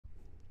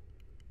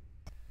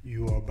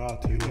You are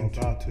about to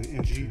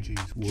enter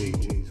Gigi's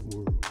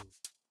world.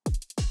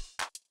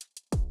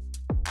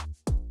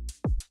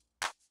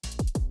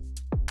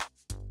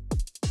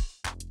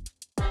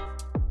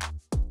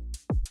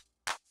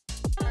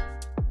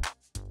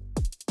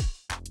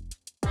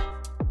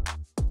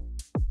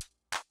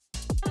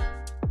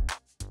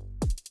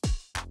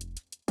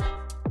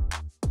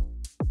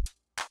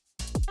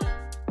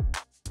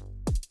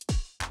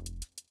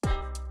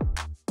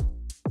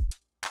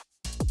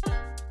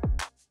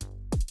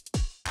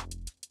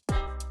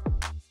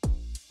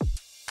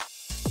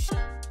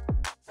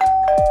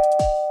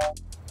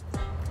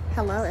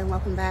 Hello and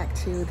welcome back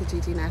to the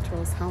Gigi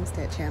Naturals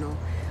Homestead channel.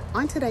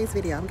 On today's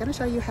video, I'm going to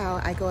show you how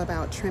I go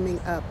about trimming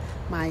up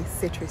my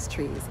citrus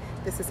trees.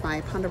 This is my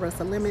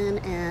Ponderosa lemon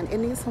and it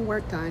needs some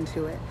work done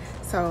to it.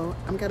 So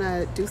I'm going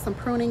to do some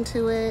pruning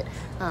to it,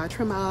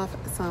 trim off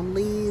some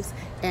leaves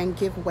and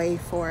give way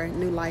for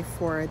new life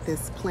for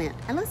this plant.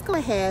 And let's go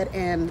ahead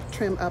and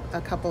trim up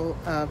a couple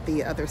of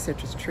the other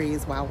citrus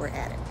trees while we're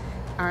at it.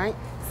 All right,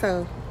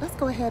 so let's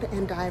go ahead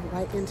and dive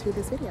right into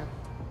this video.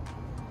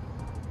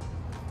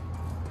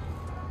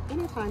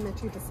 Anytime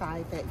that you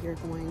decide that you're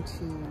going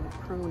to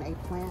prune a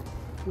plant,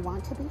 you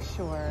want to be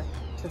sure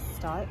to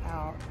start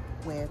out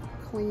with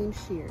clean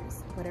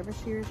shears. Whatever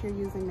shears you're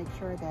using, make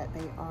sure that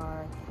they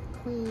are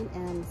clean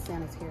and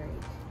sanitary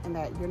and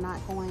that you're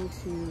not going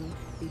to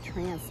be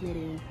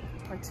transmitting,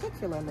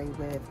 particularly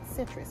with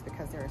citrus,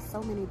 because there are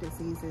so many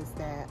diseases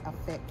that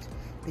affect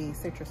the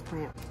citrus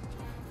plant.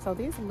 So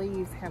these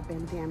leaves have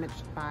been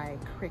damaged by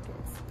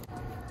crickets,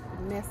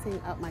 messing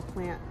up my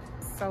plant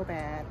so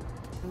bad.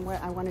 And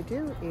what I want to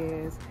do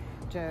is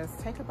just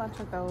take a bunch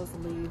of those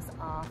leaves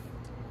off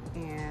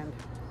and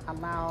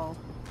allow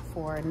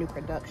for new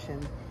production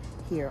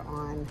here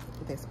on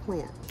this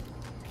plant.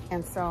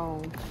 And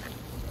so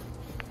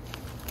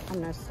I'm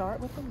going to start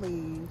with the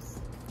leaves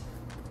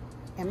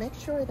and make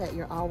sure that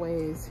you're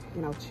always,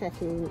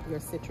 checking your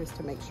citrus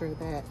to make sure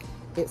that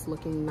it's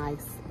looking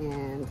nice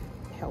and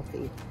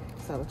healthy.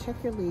 So check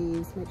your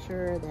leaves, make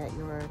sure that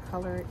your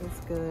color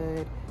is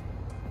good,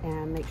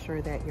 and make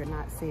sure that you're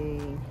not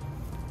seeing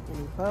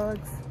any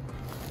bugs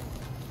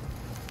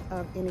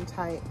of any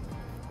type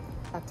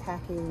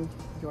attacking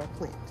your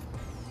plant.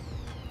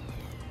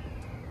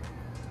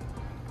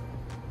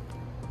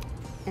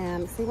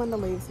 And see when the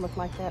leaves look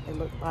like that, they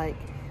look like,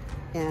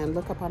 and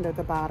look up under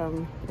the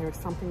bottom, there's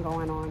something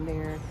going on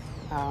there.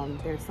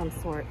 There's some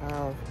sort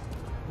of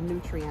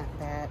nutrient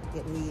that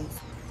it needs.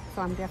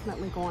 So I'm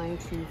definitely going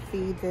to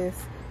feed this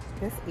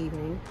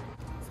evening.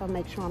 So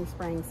make sure I'm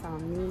spraying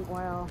some neem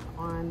oil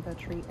on the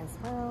tree as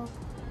well,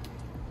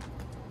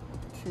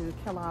 to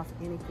kill off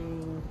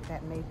anything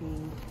that may be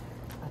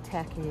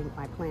attacking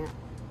my plant.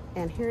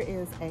 And here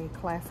is a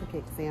classic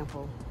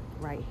example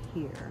right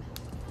here.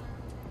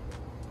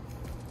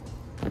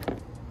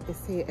 You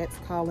see it's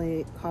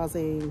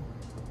causing,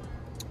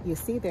 you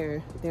see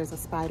there's a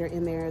spider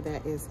in there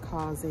that is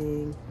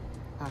causing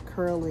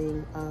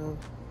curling of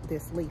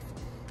this leaf.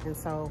 And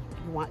so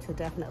you want to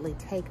definitely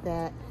take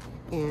that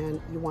and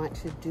you want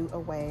to do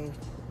away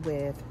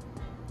with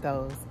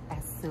those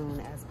as soon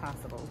as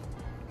possible.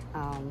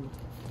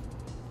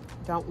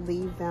 Don't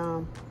leave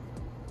them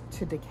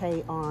to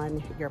decay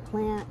on your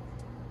plant.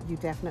 You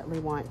definitely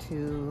want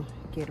to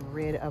get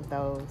rid of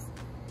those.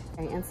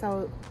 And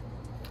so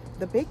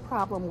the big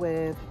problem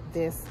with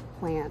this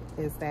plant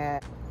is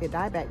that it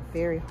died back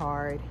very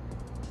hard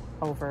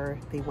over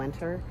the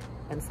winter.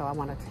 And so I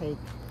want to take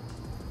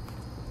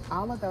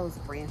all of those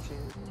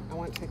branches. I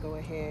want to go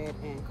ahead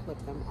and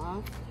clip them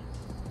off.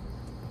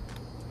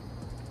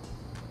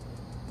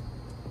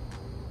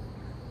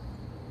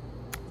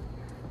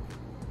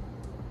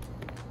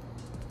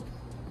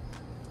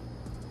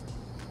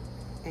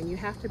 And you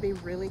have to be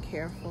really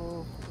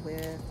careful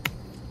with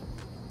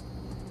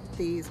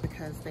these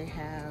because they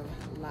have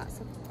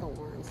lots of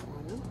thorns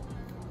on them.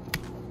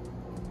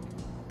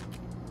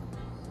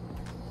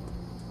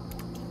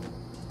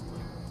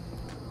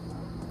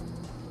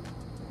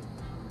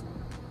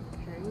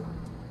 Okay.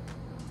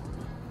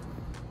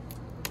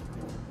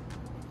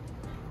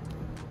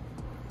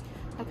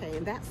 Okay,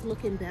 and that's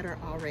looking better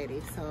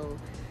already. So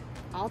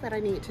all that I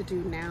need to do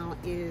now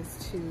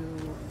is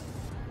to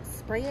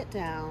spray it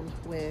down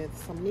with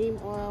some neem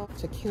oil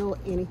to kill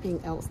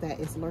anything else that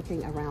is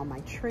lurking around my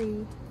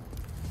tree.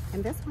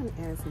 And this one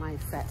is my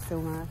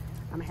satsuma.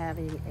 I'm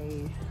having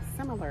a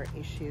similar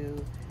issue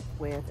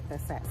with the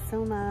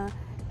satsuma.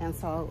 And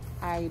so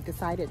I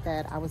decided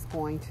that I was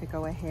going to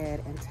go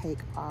ahead and take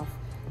off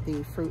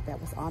the fruit that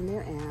was on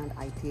there, and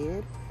I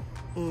did.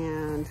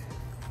 And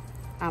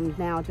I'm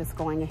now just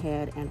going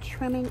ahead and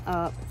trimming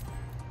up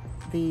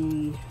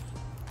the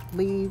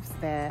leaves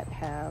that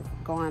have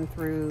gone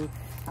through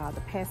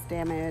the pest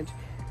damage.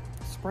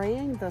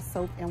 Spraying the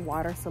soap and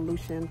water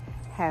solution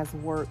has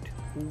worked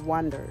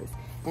wonders.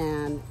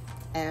 And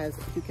as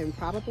you can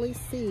probably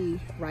see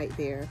right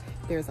there,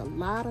 there's a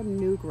lot of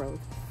new growth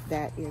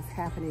that is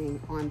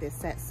happening on this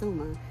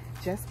satsuma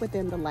just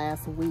within the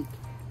last week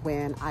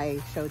when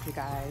I showed you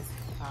guys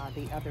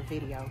the other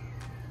video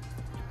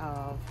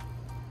of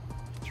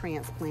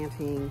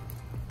transplanting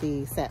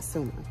the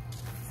Satsuma.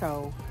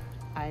 So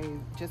I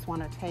just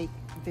want to take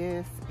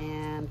this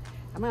and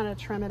I'm going to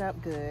trim it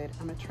up good.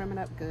 I'm going to trim it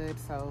up good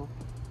so,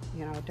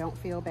 you know, don't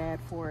feel bad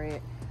for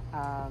it.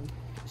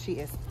 She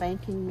is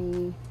thanking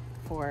me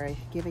for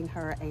giving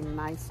her a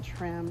nice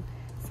trim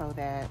so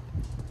that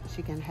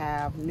she can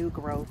have new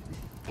growth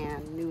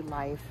and new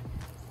life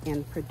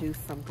and produce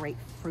some great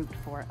fruit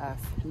for us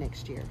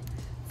next year.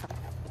 So,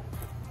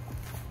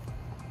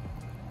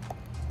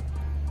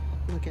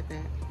 look at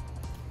that.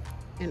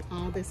 And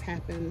all this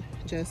happened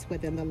just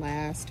within the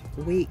last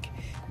week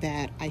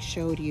that I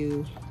showed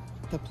you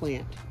the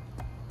plant.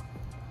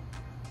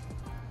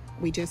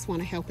 We just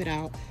want to help it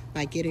out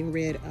by getting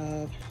rid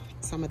of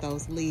some of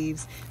those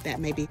leaves that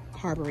may be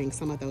harboring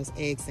some of those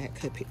eggs that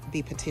could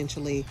be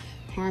potentially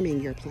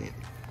harming your plant.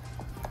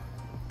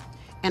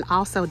 And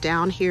also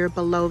down here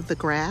below the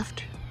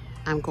graft,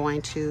 I'm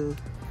going to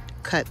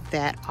cut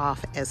that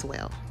off as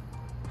well.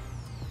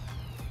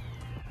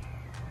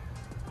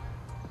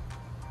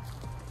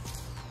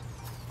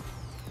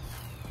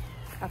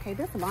 Okay,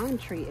 this lime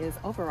tree is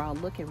overall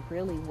looking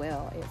really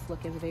well. It's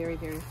looking very,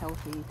 very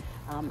healthy.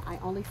 I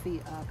only see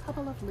a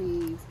couple of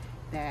leaves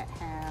that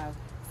have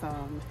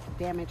some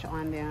damage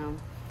on them,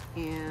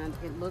 and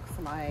it looks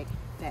like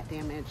that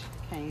damage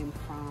came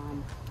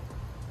from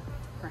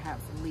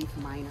perhaps leaf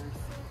miners.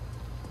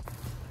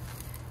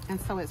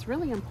 And so it's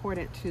really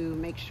important to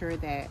make sure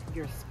that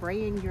you're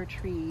spraying your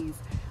trees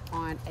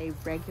on a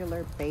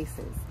regular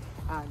basis.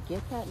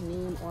 Get that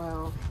neem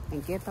oil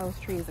and get those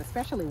trees,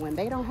 especially when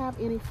they don't have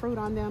any fruit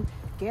on them,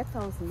 get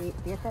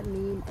that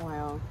neem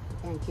oil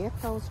and get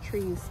those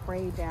trees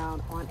sprayed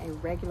down on a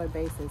regular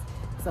basis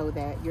so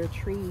that your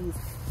trees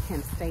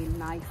can stay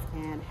nice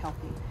and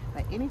healthy.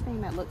 But anything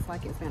that looks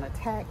like it's been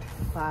attacked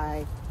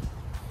by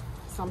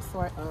some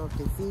sort of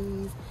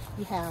disease,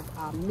 you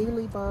have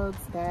mealy bugs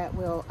that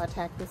will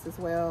attack this as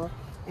well,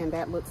 and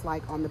that looks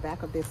like on the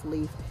back of this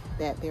leaf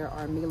that there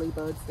are mealy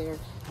bugs there.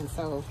 And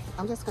so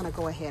I'm just going to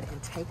go ahead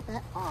and take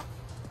that off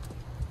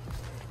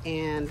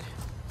and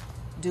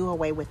do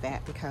away with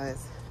that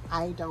because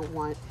I don't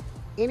want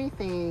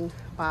anything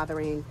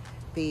bothering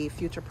the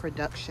future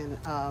production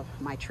of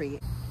my tree.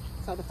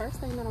 So the first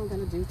thing that I'm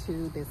going to do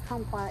to this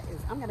kumquat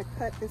is I'm going to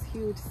cut this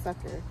huge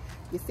sucker.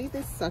 You see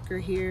this sucker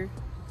here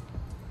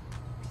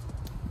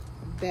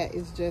that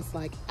is just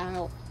like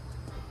out,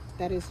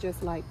 that is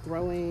just like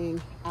growing,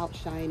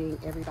 outshining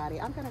everybody.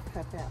 I'm going to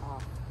cut that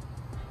off.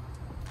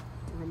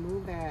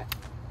 Remove that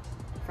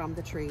from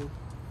the tree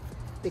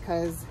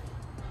because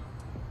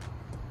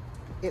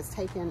it's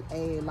taken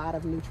a lot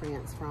of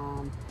nutrients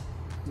from,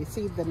 you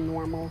see the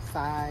normal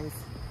size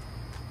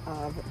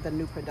of the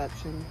new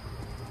production.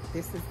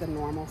 This is the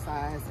normal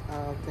size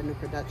of the new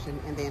production,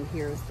 and then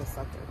here's the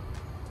sucker.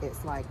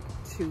 It's like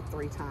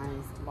 2-3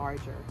 times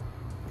larger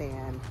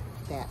than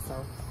that.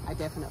 So I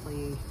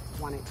definitely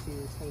wanted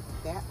to take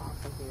that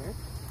off of there.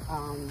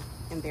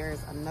 And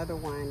there's another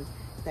one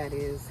that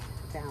is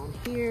down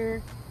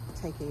here,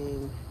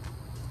 taking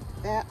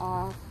that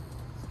off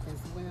as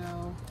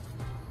well.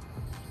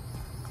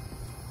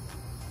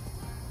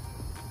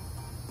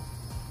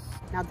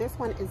 Now this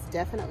one is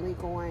definitely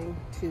going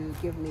to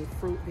give me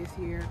fruit this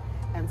year,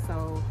 and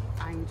so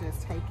I'm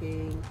just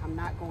taking, I'm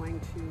not going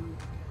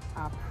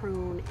to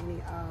prune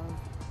any of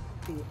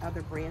the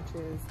other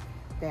branches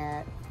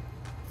that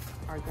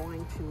are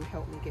going to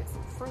help me get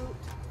some fruit.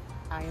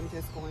 I am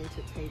just going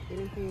to take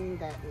anything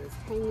that is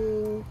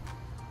hanging,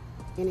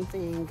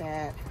 anything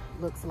that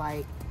looks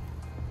like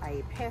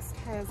a pest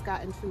has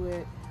gotten to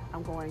it.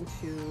 I'm going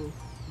to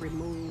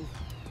remove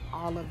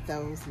all of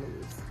those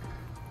leaves.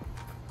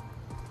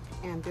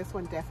 And this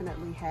one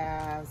definitely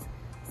has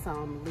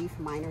some leaf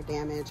miner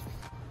damage.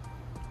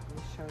 Let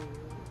me show you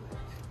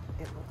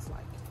what it looks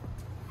like.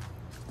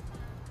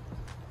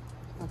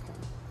 Okay,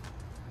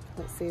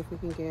 let's see if we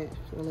can get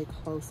really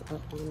close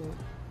up on it.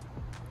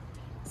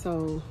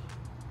 So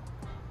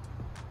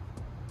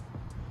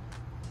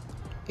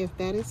if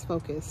that is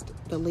focused,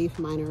 the leaf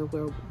miner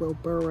will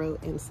burrow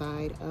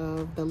inside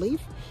of the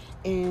leaf,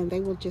 and they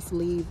will just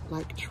leave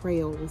like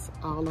trails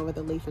all over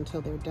the leaf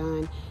until they're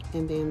done,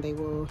 and then they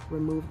will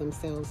remove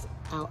themselves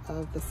out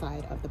of the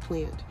side of the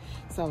plant.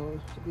 So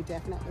you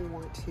definitely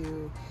want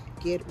to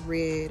get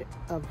rid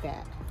of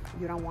that.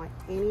 You don't want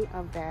any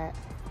of that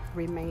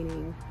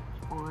remaining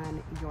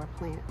on your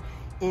plant.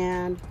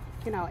 And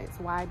you know, it's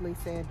widely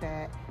said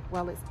that,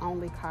 well, it's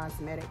only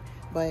cosmetic,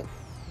 but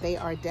they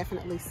are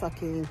definitely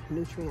sucking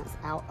nutrients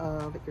out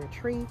of your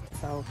tree.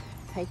 So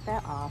take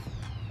that off,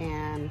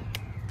 and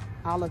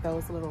all of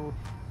those little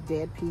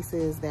dead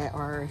pieces that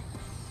are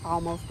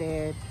almost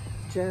dead,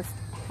 just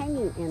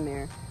hanging in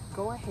there,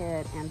 go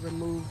ahead and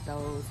remove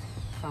those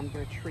from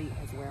your tree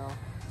as well,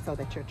 so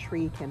that your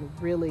tree can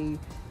really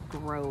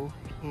grow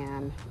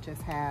and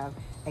just have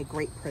a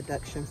great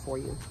production for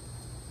you.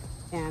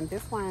 And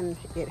this one,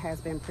 it has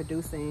been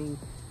producing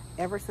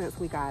ever since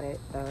we got it.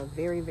 The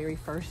very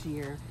first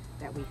year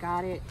that we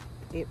got it,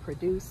 it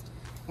produced,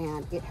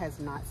 and it has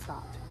not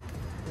stopped.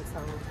 And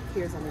so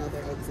here's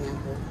another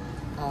example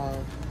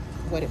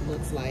of what it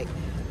looks like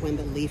when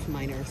the leaf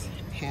miners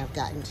have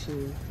gotten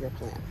to your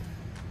plant.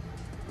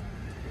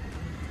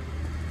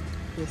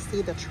 You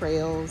see the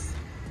trails.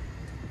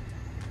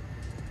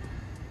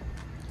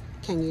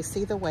 Can you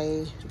see the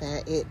way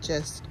that it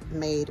just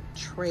made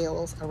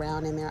trails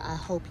around in there? I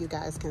hope you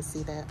guys can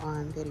see that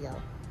on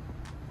video.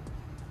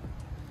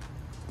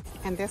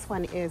 And this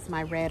one is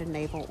my red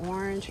navel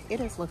orange. It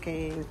is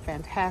looking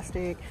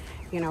fantastic.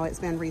 You know, it's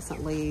been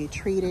recently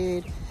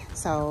treated,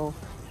 so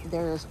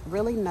there's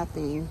really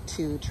nothing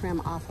to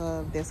trim off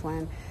of this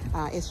one.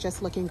 It's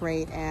just looking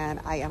great, and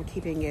I am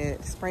keeping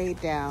it sprayed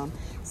down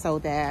so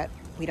that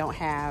we don't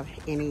have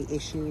any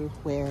issue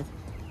with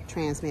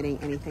transmitting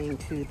anything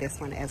to this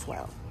one as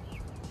well.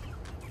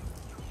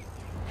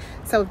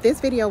 So if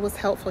this video was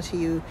helpful to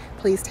you,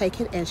 please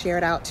take it and share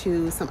it out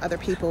to some other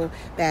people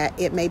that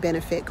it may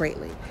benefit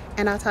greatly.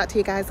 And I'll talk to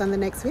you guys on the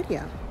next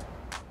video.